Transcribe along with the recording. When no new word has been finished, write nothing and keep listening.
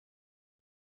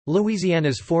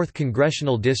Louisiana's 4th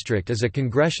Congressional District is a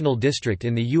congressional district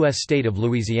in the U.S. state of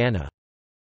Louisiana.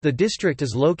 The district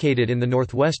is located in the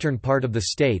northwestern part of the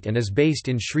state and is based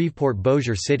in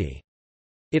Shreveport-Bossier City.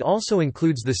 It also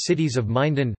includes the cities of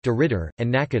Minden, DeRidder,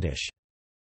 and Natchitoches.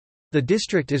 The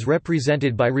district is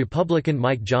represented by Republican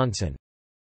Mike Johnson.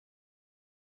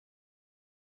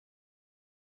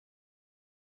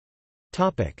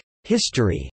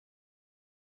 History.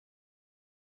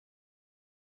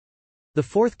 The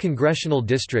 4th Congressional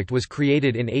District was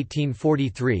created in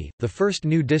 1843, the first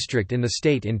new district in the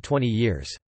state in 20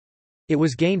 years. It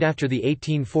was gained after the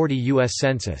 1840 U.S.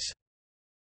 Census.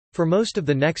 For most of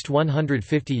the next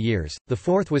 150 years, the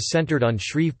 4th was centered on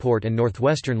Shreveport and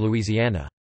northwestern Louisiana.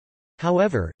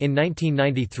 However, in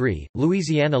 1993,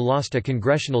 Louisiana lost a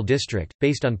congressional district,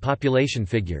 based on population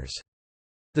figures.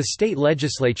 The state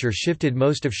legislature shifted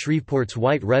most of Shreveport's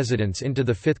white residents into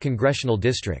the 5th Congressional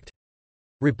District.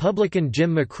 Republican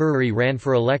Jim McCreary ran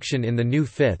for election in the new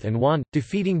 5th and won,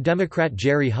 defeating Democrat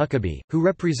Jerry Huckabee, who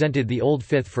represented the old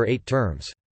 5th for 8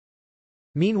 terms.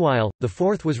 Meanwhile, the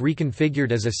 4th was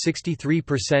reconfigured as a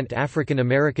 63% African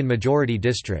American majority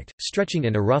district, stretching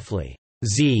in a roughly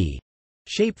Z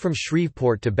shape from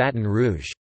Shreveport to Baton Rouge.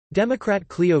 Democrat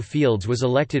Cleo Fields was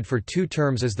elected for 2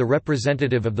 terms as the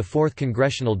representative of the 4th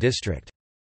Congressional District.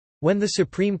 When the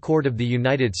Supreme Court of the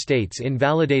United States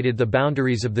invalidated the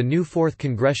boundaries of the new 4th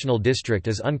Congressional District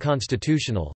as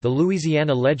unconstitutional, the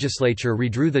Louisiana legislature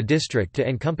redrew the district to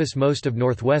encompass most of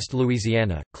northwest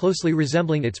Louisiana, closely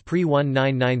resembling its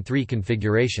pre-1993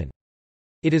 configuration.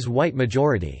 It is white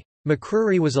majority.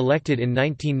 McCreary was elected in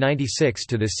 1996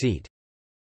 to the seat.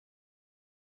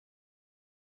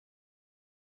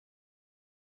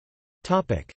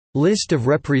 List of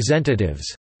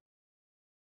representatives.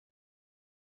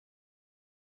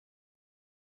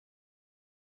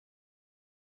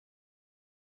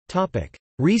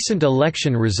 Recent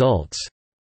election results.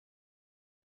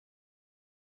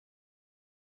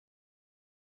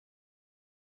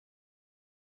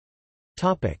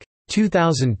 Topic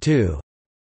 2002.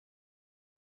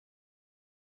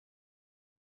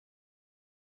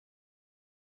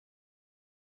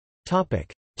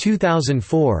 Topic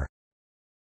 2004.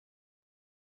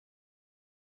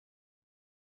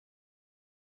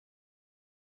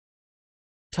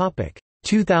 Topic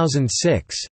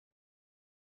 2006.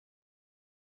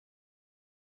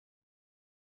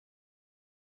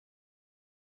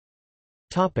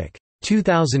 Topic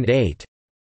 2008.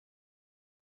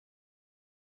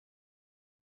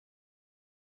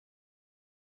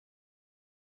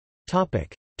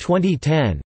 Topic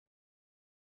 2010.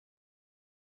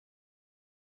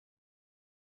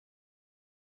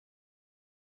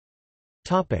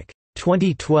 Topic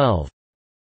 2012.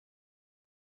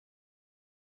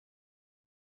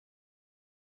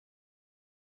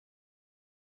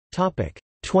 Topic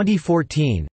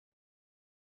 2014.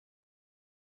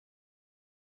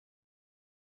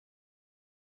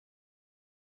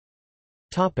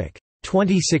 Topic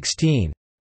 2016.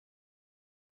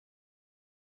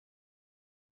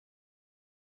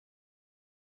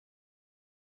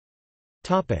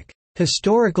 Topic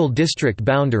Historical district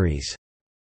boundaries.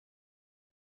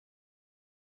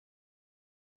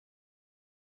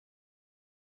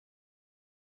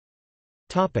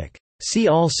 Topic See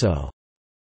also: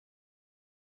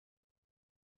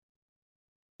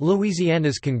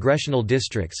 Louisiana's congressional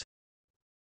districts,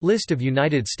 List of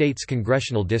United States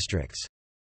congressional districts.